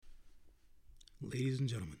Ladies and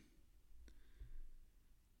gentlemen,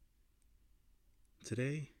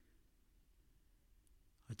 today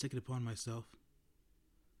I take it upon myself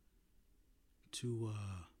to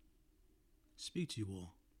speak to you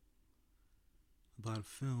all about a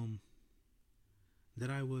film that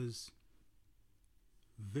I was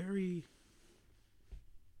very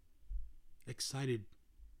excited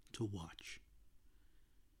to watch.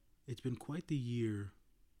 It's been quite the year,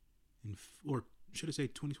 or should I say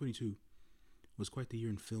 2022 was quite the year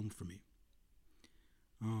in film for me.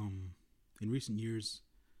 In recent years,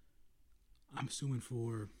 I'm assuming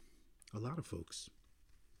for a lot of folks,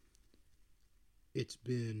 it's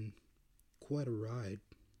been quite a ride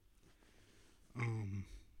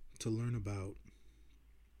to learn about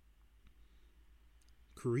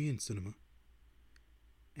Korean cinema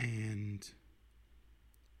and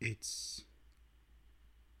its,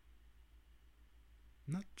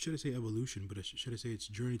 not should I say evolution, but should I say its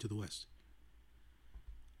journey to the West,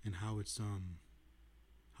 and how it's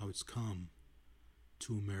come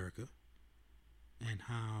to America, and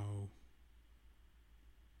how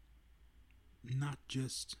not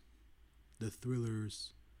just the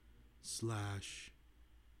thrillers slash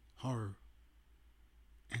horror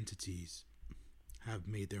entities have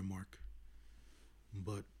made their mark,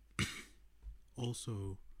 but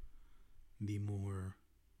also the more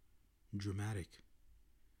dramatic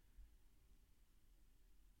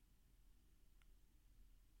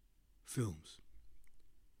films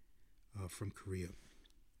from Korea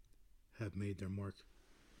have made their mark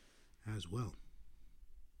as well.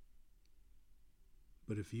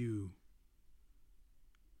 But if you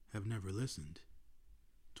have never listened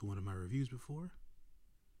to one of my reviews before,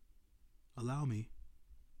 allow me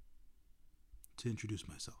to introduce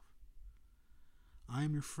myself. I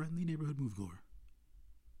am your friendly neighborhood moviegoer,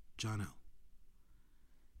 John L.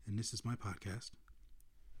 And this is my podcast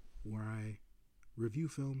where I review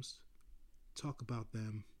films, talk about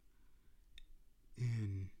them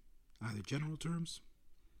in either general terms,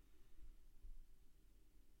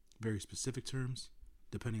 very specific terms,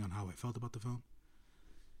 depending on how I felt about the film.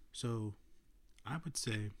 So I would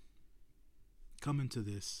say come into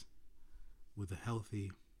this with a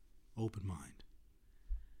healthy, open mind.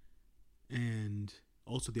 And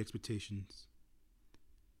also the expectations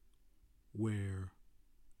where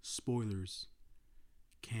spoilers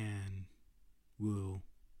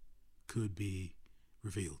could be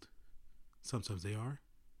revealed. Sometimes they are,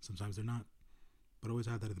 sometimes they're not. But always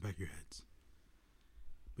have that in the back of your heads.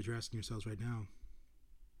 But you're asking yourselves right now,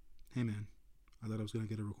 hey man, I thought I was going to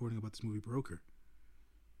get a recording about this movie Broker.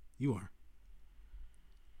 You are.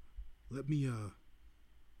 Let me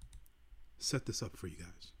set this up for you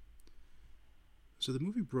guys. So the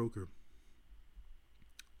movie Broker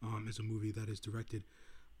is a movie that is directed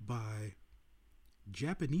by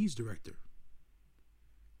Japanese director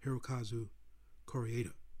Hirokazu Kore-eda.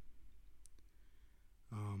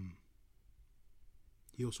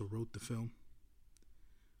 He also wrote the film,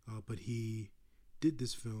 but he did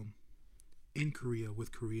this film in Korea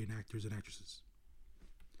with Korean actors and actresses.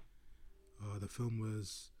 The film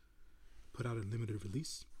was put out in limited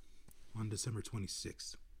release on December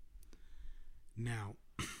 26th. Now,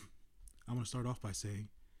 I want to start off by saying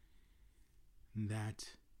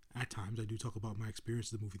that at times I do talk about my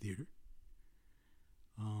experience at the movie theater.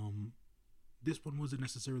 This one wasn't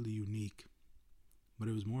necessarily unique, but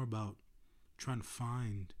it was more about trying to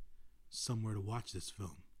find somewhere to watch this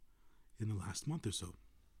film in the last month or so.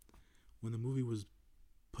 When the movie was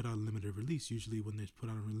put out in limited release, usually when they put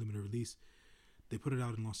out a limited release, they put it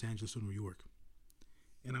out in Los Angeles or New York.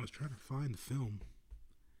 And I was trying to find the film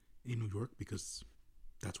in New York because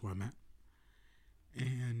that's where I'm at.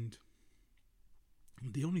 And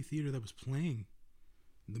the only theater that was playing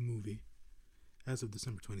the movie as of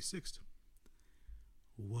December 26th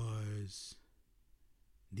was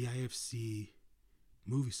the IFC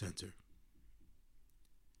Movie Center.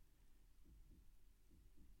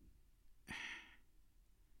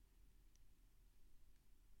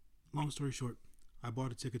 Long story short, I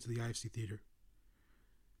bought a ticket to the IFC theater.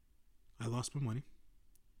 I lost my money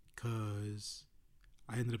because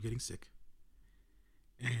I ended up getting sick.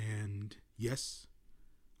 And yes,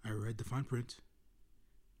 I read the fine print,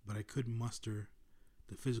 but I couldn't muster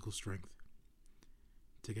the physical strength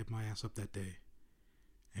to get my ass up that day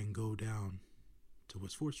and go down to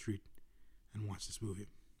West 4th Street and watch this movie.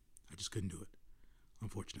 I just couldn't do it,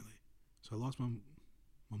 unfortunately. So I lost my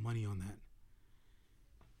money on that.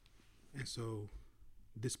 And so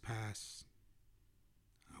this past,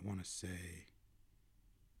 I want to say,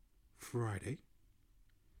 Friday,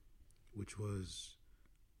 which was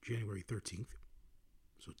January 13th,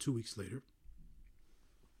 so 2 weeks later,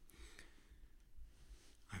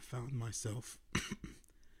 found myself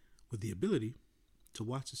with the ability to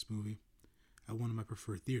watch this movie at one of my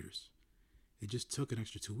preferred theaters. It just took an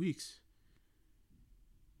extra 2 weeks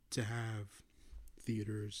to have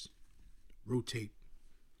theaters rotate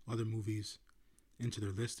other movies into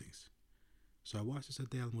their listings. So I watched this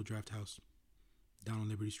at the Alamo Draft House down on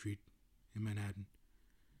Liberty Street in Manhattan.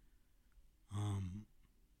 And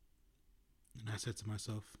I said to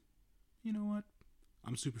myself, you know what?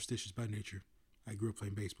 I'm superstitious by nature. I grew up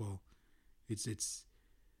playing baseball. It's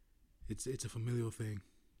a familial thing.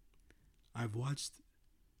 I've watched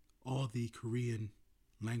all the Korean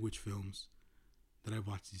language films that I've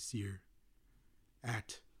watched this year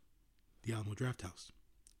at the Alamo Draft House.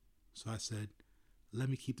 So I said, let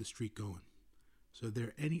me keep the streak going. So if there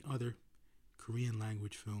are any other Korean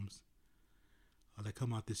language films that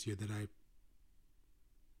come out this year that I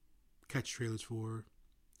catch trailers for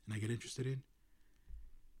and I get interested in,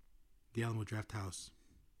 the Alamo Draft House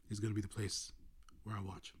is going to be the place where I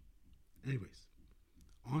watch. Anyways,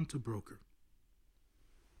 on to Broker.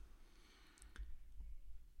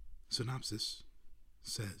 Synopsis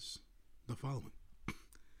says the following.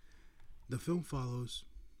 The film follows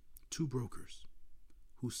two brokers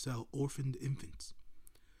who sell orphaned infants,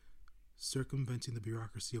 circumventing the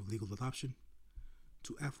bureaucracy of legal adoption,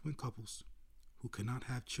 to affluent couples who cannot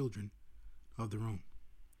have children of their own.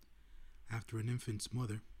 After an infant's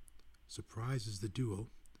mother surprises the duo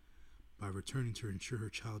by returning to ensure her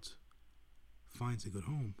child finds a good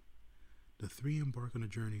home, the three embark on a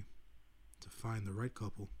journey to find the right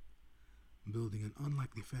couple, building an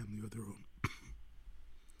unlikely family of their own.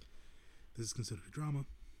 This is considered a drama.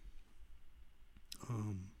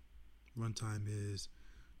 Runtime is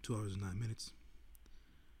 2 hours and 9 minutes.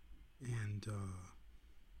 And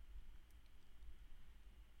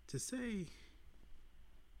to say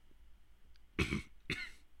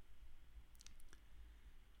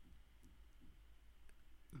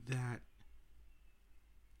that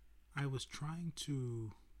I was trying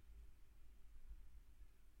to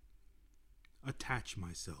attach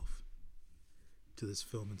myself to this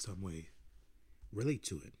film in some way, relate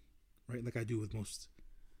to it, right? Like I do with most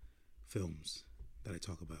films that I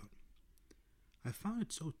talk about. I found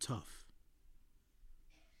it so tough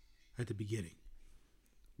at the beginning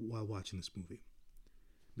while watching this movie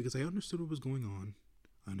because I understood what was going on.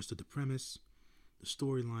 I understood the premise, the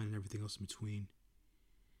storyline, and everything else in between.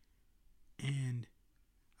 And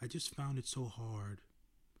I just found it so hard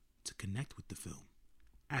to connect with the film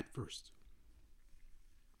at first.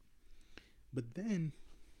 But then,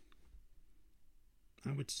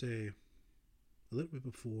 I would say a little bit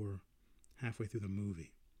before halfway through the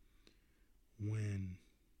movie, when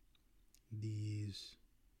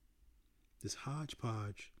this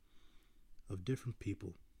hodgepodge of different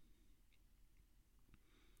people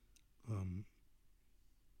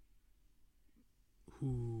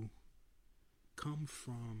who come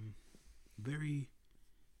from very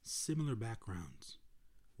similar backgrounds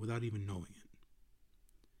without even knowing it.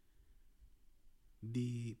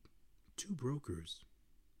 The two brokers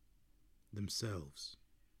themselves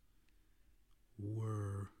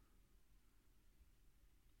were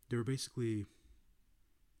basically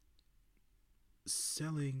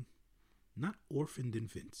selling not orphaned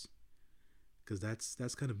infants, because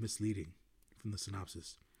that's kind of misleading from the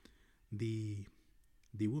synopsis. The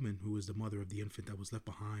woman who was the mother of the infant that was left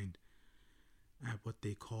behind at what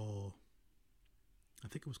they call, I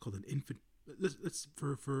think it was called an infant. Let's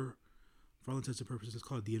for all intents and purposes, let's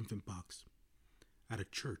call it the infant box at a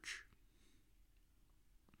church.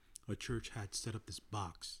 A church had set up this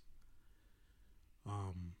box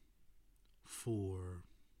for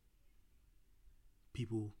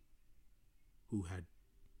people who had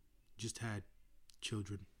just had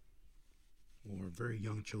children or very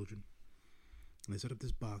young children. And they set up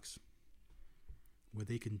this box where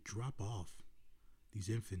they can drop off these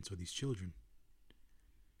infants or these children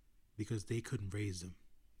because they couldn't raise them.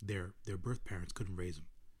 Their birth parents couldn't raise them.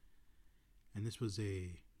 And this was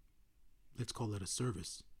let's call it a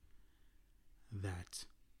service that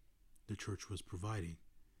the church was providing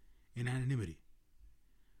in anonymity,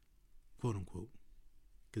 quote unquote,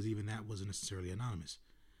 because even that wasn't necessarily anonymous.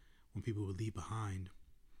 When people would leave behind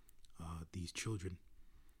these children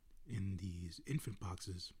in these infant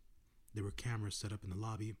boxes, there were cameras set up in the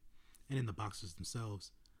lobby and in the boxes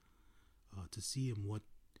themselves to see in what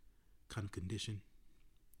kind of condition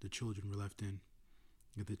the children were left in,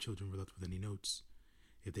 if the children were left with any notes,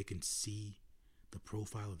 if they can see the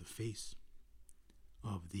profile of the face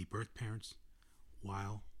of the birth parents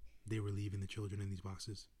while they were leaving the children in these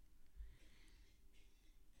boxes.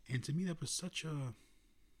 And to me, that was such a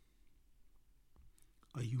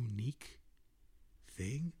unique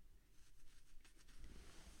thing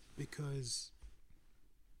because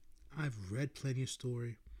I've read plenty of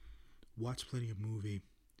story, watched plenty of movie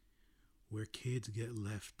where kids get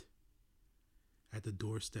left at the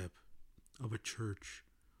doorstep of a church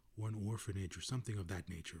or an orphanage or something of that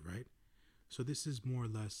nature, right? So this is more or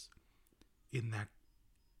less in that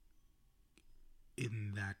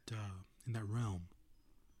realm.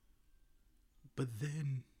 But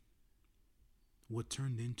then what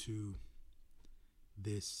turned into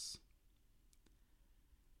this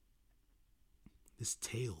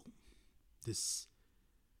tale, this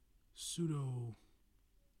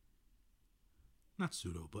not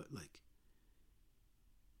pseudo, but like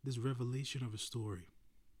this revelation of a story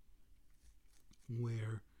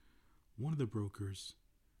where one of the brokers,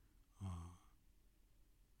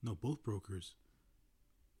 both brokers,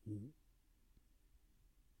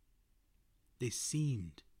 they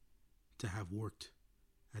seemed to have worked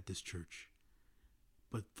at this church,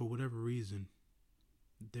 but for whatever reason,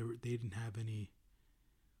 they didn't have any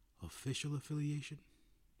official affiliation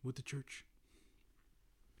with the church.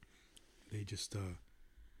 They just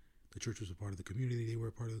the church was a part of the community. They were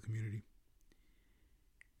a part of the community,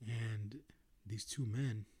 and these two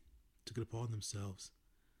men took it upon themselves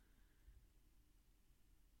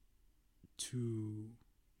to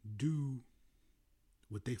do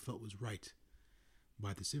what they felt was right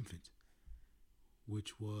by this infant,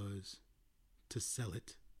 which was to sell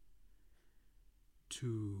it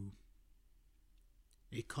to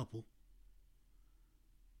a couple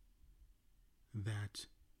that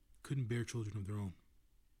couldn't bear children of their own.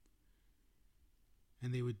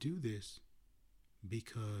 And they would do this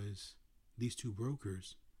because these two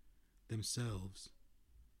brokers themselves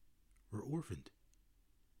were orphaned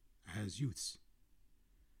as youths.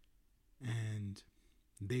 And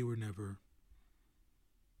they were never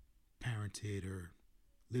parented or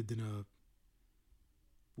lived in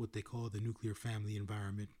what they call the nuclear family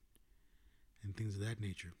environment and things of that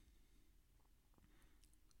nature.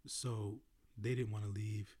 So they didn't want to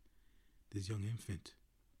leave this young infant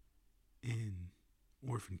in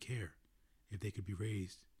orphan care if they could be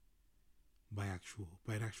raised by an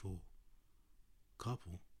actual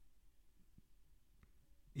couple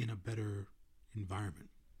in a better environment.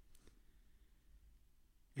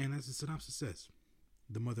 And as the synopsis says,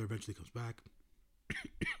 the mother eventually comes back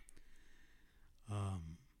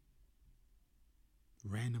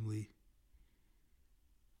randomly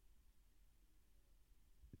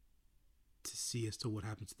to see as to what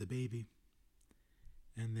happens to the baby,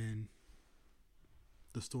 and then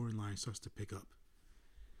the storyline starts to pick up.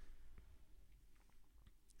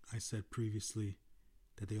 I said previously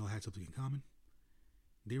that they all had something in common.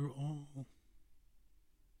 They were all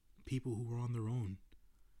people who were on their own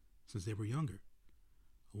since they were younger.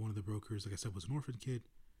 One of the brokers, like I said, was an orphan kid.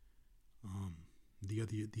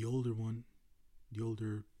 The older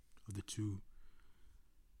of the two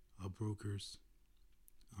brokers,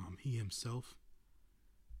 he himself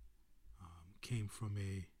came from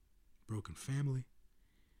a broken family.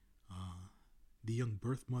 The young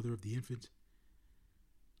birth mother of the infant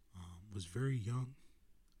was very young,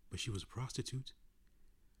 but she was a prostitute.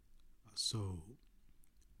 So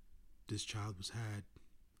this child was had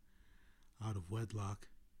out of wedlock,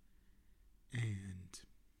 and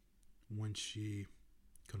when she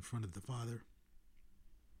confronted the father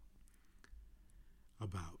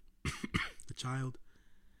about the child,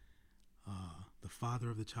 the father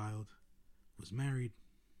of the child was married.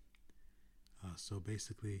 So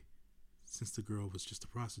basically, since the girl was just a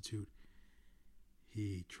prostitute,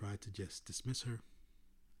 he tried to just dismiss her,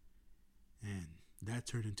 and that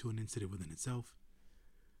turned into an incident within itself.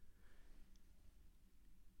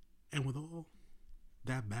 And with all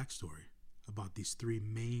that backstory about these three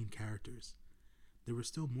main characters, there were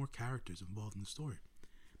still more characters involved in the story.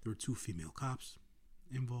 There were two female cops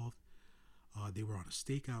involved. They were on a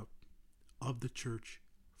stakeout of the church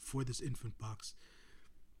for this infant box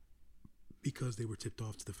because they were tipped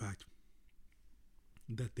off to the fact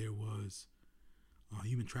that there was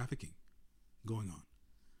human trafficking going on.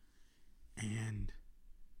 And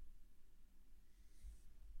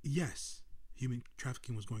yes, human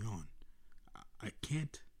trafficking was going on. I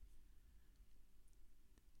can't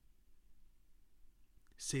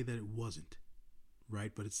say that it wasn't,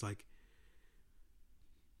 right? But it's like,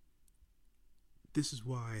 this is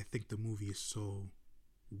why I think the movie is so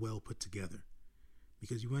well put together,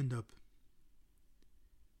 because you end up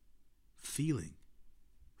feeling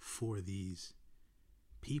for these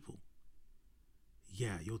people.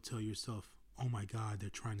 Yeah, you'll tell yourself, oh my God, they're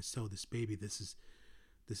trying to sell this baby. This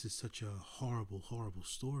is such a horrible, horrible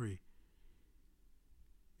story.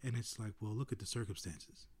 And it's like, well, look at the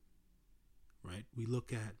circumstances, right? We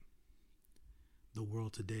look at the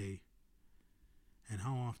world today, and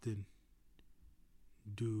how often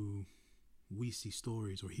do we see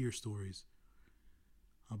stories or hear stories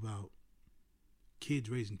about kids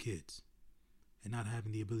raising kids and not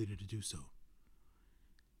having the ability to do so,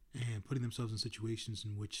 and putting themselves in situations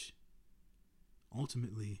in which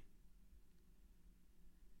ultimately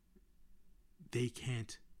they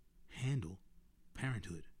can't handle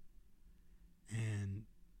parenthood, and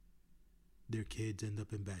their kids end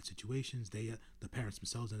up in bad situations. The parents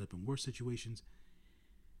themselves end up in worse situations.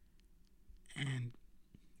 And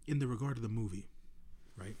in the regard of the movie,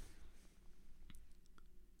 right,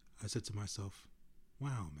 I said to myself,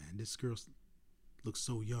 wow, man, this girl looks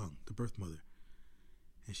so young, the birth mother,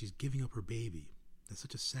 and she's giving up her baby. That's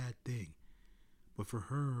such a sad thing. But for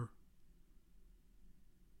her,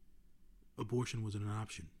 abortion wasn't an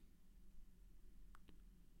option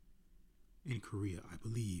in Korea, I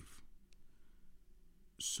believe.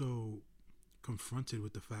 So, confronted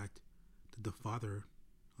with the fact that the father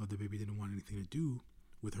of the baby didn't want anything to do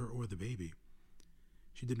with her or the baby,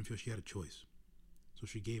 she didn't feel she had a choice. So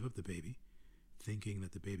she gave up the baby, thinking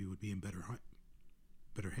that the baby would be in better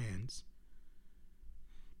hands,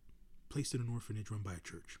 placed it in an orphanage run by a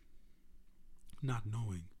church, not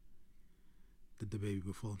knowing that the baby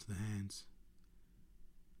would fall into the hands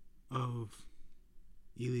of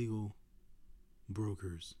illegal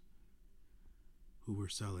brokers who were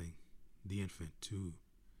selling the infant to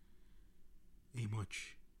a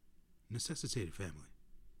much necessitated family,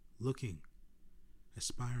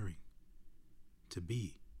 aspiring to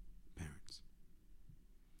be parents.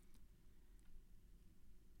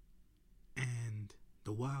 And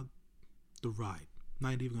the ride,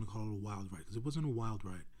 not even going to call it a wild ride, because it wasn't a wild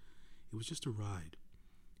ride. It was just a ride,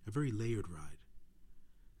 a very layered ride,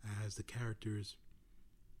 as the characters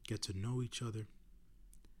get to know each other,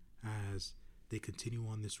 as they continue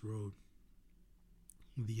on this road.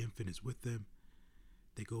 The infant is with them.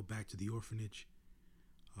 They go back to the orphanage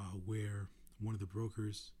where one of the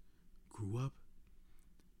brokers grew up.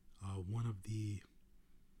 One of the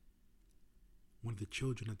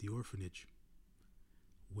children at the orphanage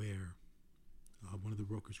where one of the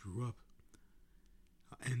brokers grew up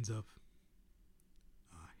ends up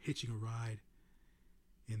hitching a ride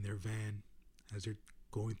in their van as they're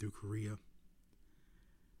going through Korea.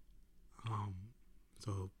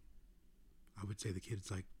 So I would say the kid's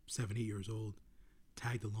like 7, 8 years old,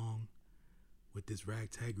 tagged along with this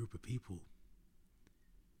ragtag group of people.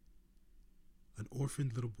 An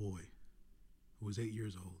orphaned little boy who was 8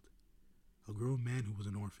 years old, a grown man who was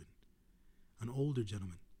an orphan, an older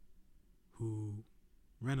gentleman who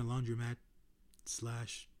ran a laundromat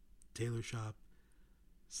 / tailor shop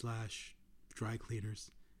 / dry cleaners,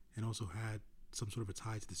 and also had some sort of a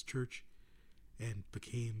tie to this church, and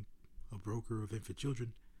became a broker of infant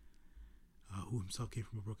children, who himself came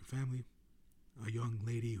from a broken family, a young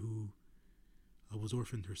lady who was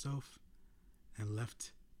orphaned herself and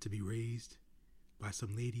left to be raised by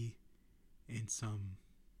some lady in some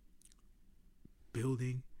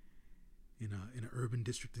building in an urban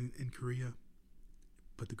district in Korea.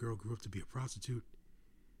 But the girl grew up to be a prostitute,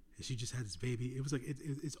 and she just had this baby. It was like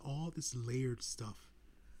it's all this layered stuff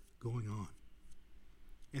going on,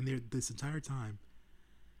 and this entire time,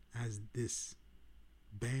 as this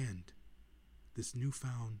band, this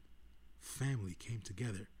newfound family came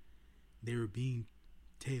together, they were being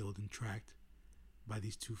tailed and tracked by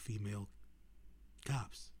these 2 female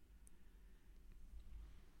cops.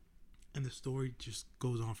 And the story just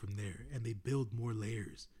goes on from there, and they build more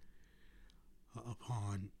layers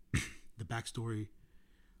upon the backstory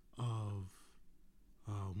of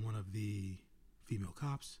one of the female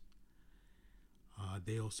cops.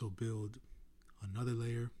 They also build another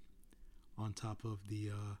layer on top of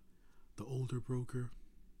the older broker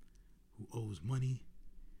who owes money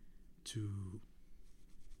to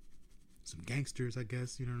some gangsters, I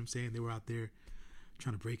guess, you know what I'm saying? They were out there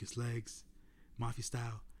trying to break his legs, mafia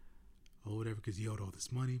style, or whatever, because he owed all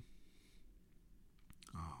this money.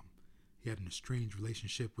 He had an estranged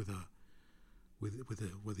relationship with a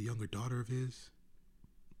younger daughter of his.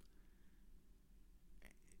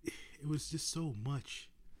 It was just so much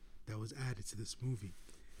that was added to this movie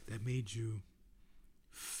that made you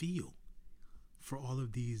feel for all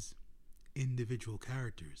of these individual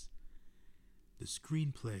characters. The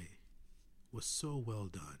screenplay was so well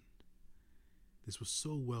done. This was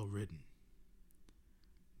so well written.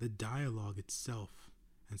 The dialogue itself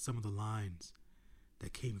and some of the lines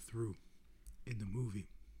that came through in the movie,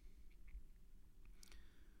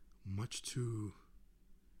 much to,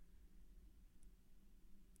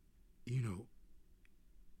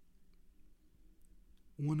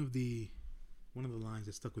 one of the lines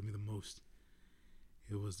that stuck with me the most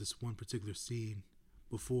It was this one particular scene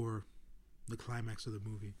before the climax of the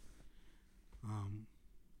movie,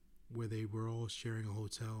 where they were all sharing a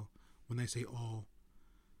hotel. When I say all,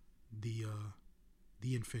 the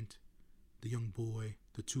infant, the young boy,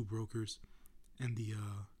 the two brokers, and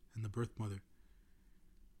the birth mother.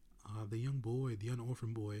 The young boy, the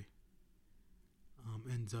unorphaned boy,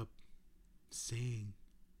 ends up saying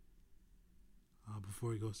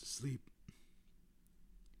before he goes to sleep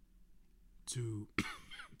to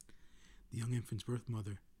the young infant's birth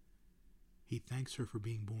mother, he thanks her for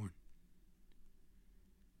being born.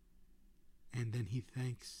 And then he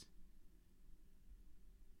thanks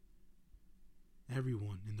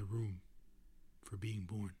everyone in the room for being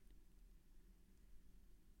born.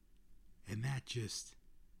 And that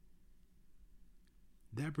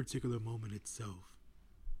particular moment itself,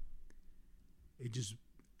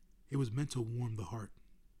 it was meant to warm the heart.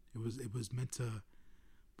 It was meant to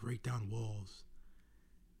break down walls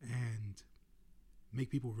and make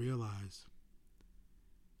people realize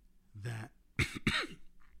that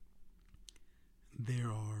there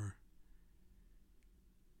are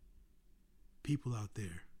people out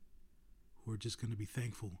there who are just going to be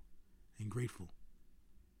thankful and grateful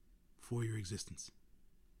for your existence.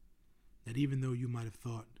 That even though you might have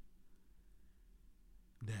thought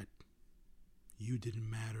that you didn't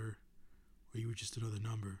matter or you were just another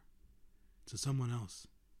number, to someone else,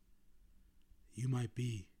 you might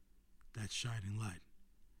be that shining light.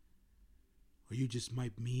 Or you just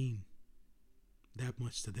might mean that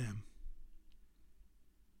much to them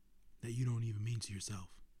that you don't even mean to yourself.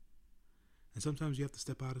 And sometimes you have to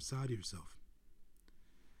step outside of yourself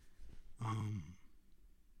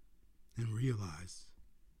and realize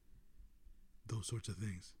those sorts of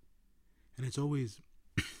things. And it's always,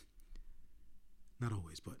 not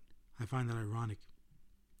always, but I find that ironic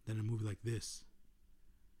that in a movie like this,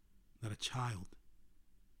 that a child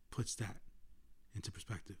puts that into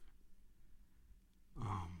perspective.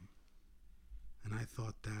 And I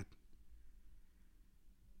thought that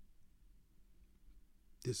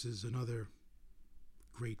this is another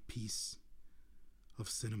great piece of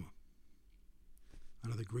cinema.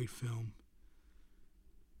 Another great film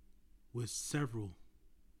with several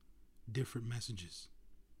different messages.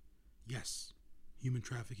 Yes, human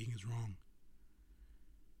trafficking is wrong.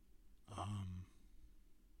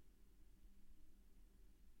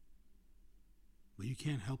 But you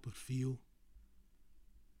can't help but feel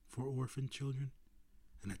for orphan children.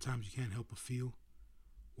 And at times you can't help but feel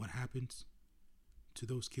what happens to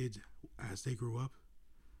those kids as they grow up.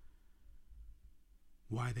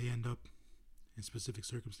 Why they end up in specific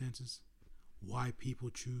circumstances. Why people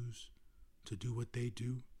choose to do what they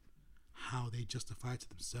do. How they justify it to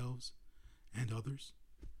themselves and others.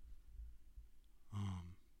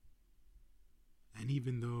 And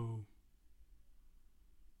even though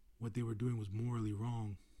what they were doing was morally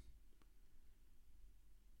wrong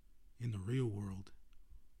in the real world,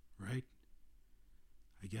 right?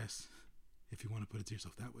 I guess, if you want to put it to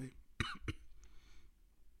yourself that way.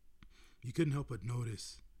 You couldn't help but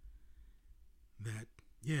notice that,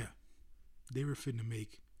 yeah, they were finna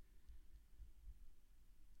make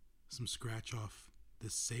some scratch off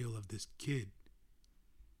the sale of this kid.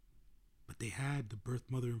 But they had the birth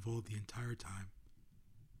mother involved the entire time.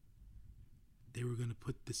 They were going to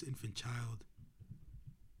put this infant child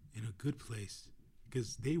in a good place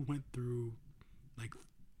because they went through like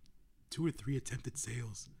 2 or 3 attempted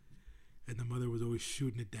sales, and the mother was always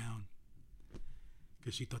shooting it down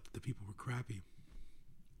because she thought that the people were crappy.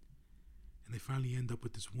 And they finally end up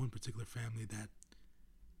with this one particular family that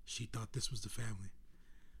she thought this was the family.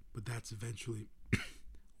 But that's eventually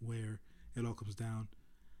where it all comes down.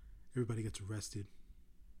 Everybody gets arrested.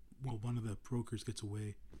 Well, one of the brokers gets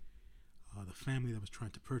away. The family that was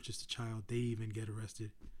trying to purchase the child, they even get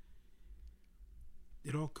arrested.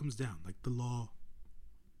 It all comes down. Like the law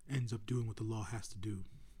ends up doing what the law has to do.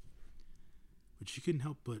 But you couldn't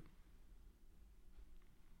help but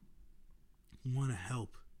want to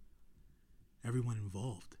help everyone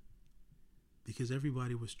involved. Because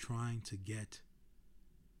everybody was trying to get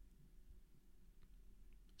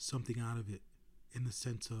something out of it in the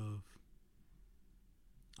sense of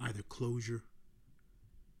either closure,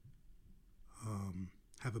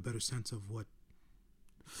 have a better sense of what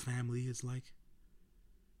family is like,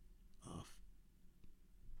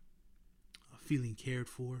 feeling cared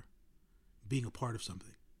for, being a part of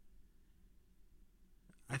something.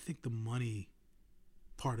 I think the money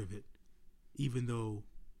part of it, even though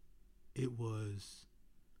it was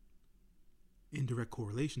in direct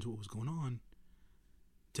correlation to what was going on,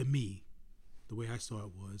 to me, the way I saw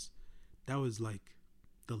it was, that was like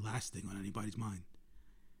the last thing on anybody's mind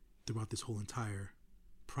throughout this whole entire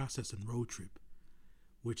process and road trip,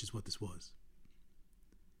 which is what this was.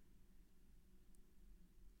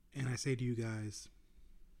 And I say to you guys,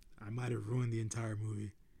 I might have ruined the entire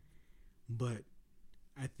movie, but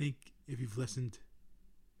I think if you've listened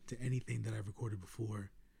to anything that I've recorded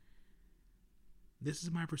before, this is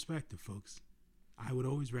my perspective, folks. I would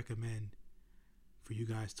always recommend for you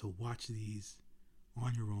guys to watch these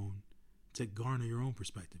on your own to garner your own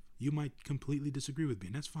perspective. You might completely disagree with me,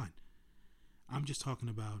 and that's fine. I'm just talking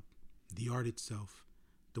about the art itself,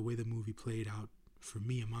 the way the movie played out for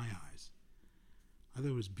me in my eyes. I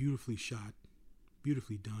thought it was beautifully shot,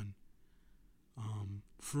 beautifully done.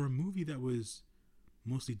 For a movie that was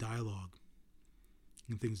mostly dialogue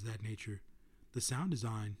and things of that nature, the sound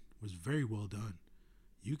design was very well done.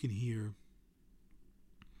 You can hear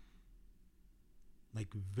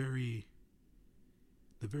like the very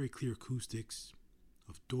clear acoustics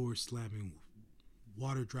of doors slamming,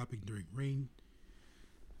 water dropping during rain.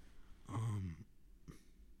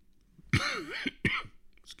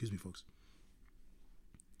 Excuse me, folks.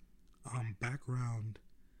 Background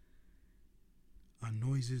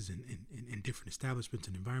noises and different establishments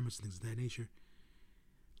and environments and things of that nature.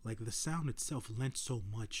 Like the sound itself lent so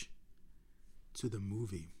much to the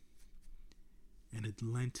movie, and it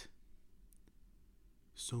lent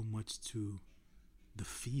so much to the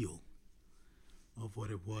feel of what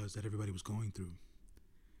it was that everybody was going through.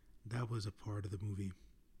 That was a part of the movie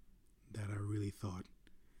that I really thought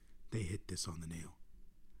they hit this on the nail.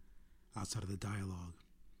 Outside of the dialogue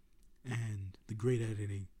and the great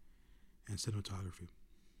editing and cinematography.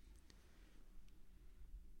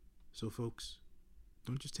 So folks,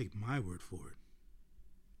 don't just take my word for it.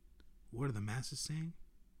 What are the masses saying?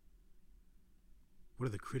 What are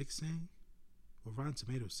the critics saying? What Rotten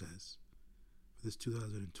Tomatoes says for this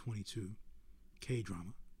 2022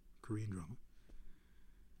 K-drama, Korean drama.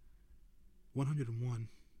 101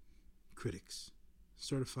 critics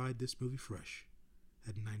certified this movie fresh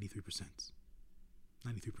at 93%.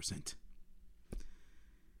 93%.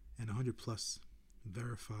 And 100 plus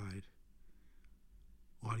verified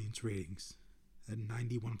audience ratings at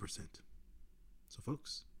 91%. So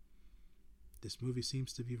folks, this movie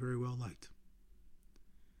seems to be very well liked.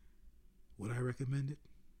 Would I recommend it?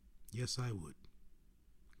 Yes, I would.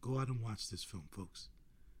 Go out and watch this film, folks.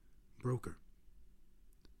 Broker.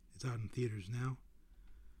 It's out in theaters now.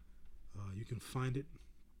 You can find it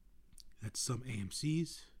at some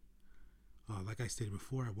AMCs. Like I stated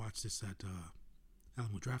before, I watched this at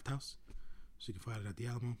Alamo Drafthouse, so you can find it at the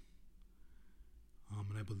Alamo.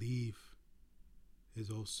 And I believe is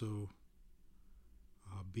also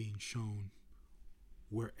being shown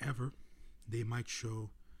wherever they might show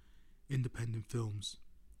independent films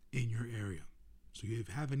in your area. So if you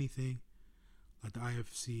have anything like the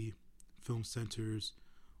IFC Film Centers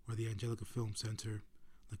or the Angelica Film Center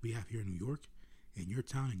like we have here in New York, in your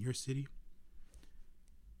town, in your city,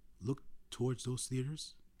 look towards those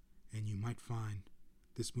theaters and you might find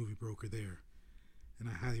this movie Broker there. And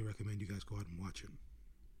I highly recommend you guys go out and watch it.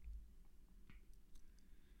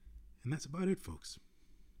 And that's about it, folks.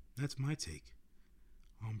 That's my take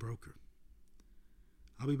on Broker.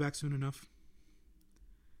 I'll be back soon enough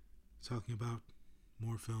talking about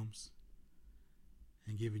more films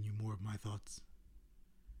and giving you more of my thoughts.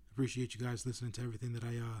 Appreciate you guys listening to everything that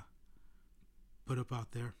I put up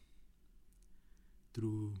out there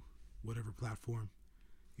through whatever platform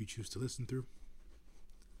you choose to listen through.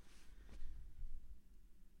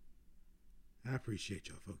 I appreciate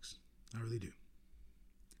y'all, folks. I really do.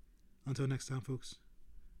 Until next time, folks,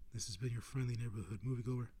 this has been your friendly neighborhood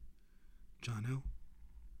moviegoer, John L.,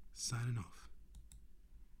 signing off.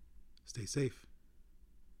 Stay safe.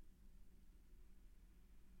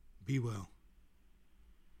 Be well.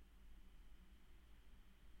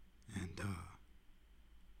 And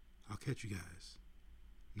I'll catch you guys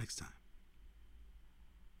next time.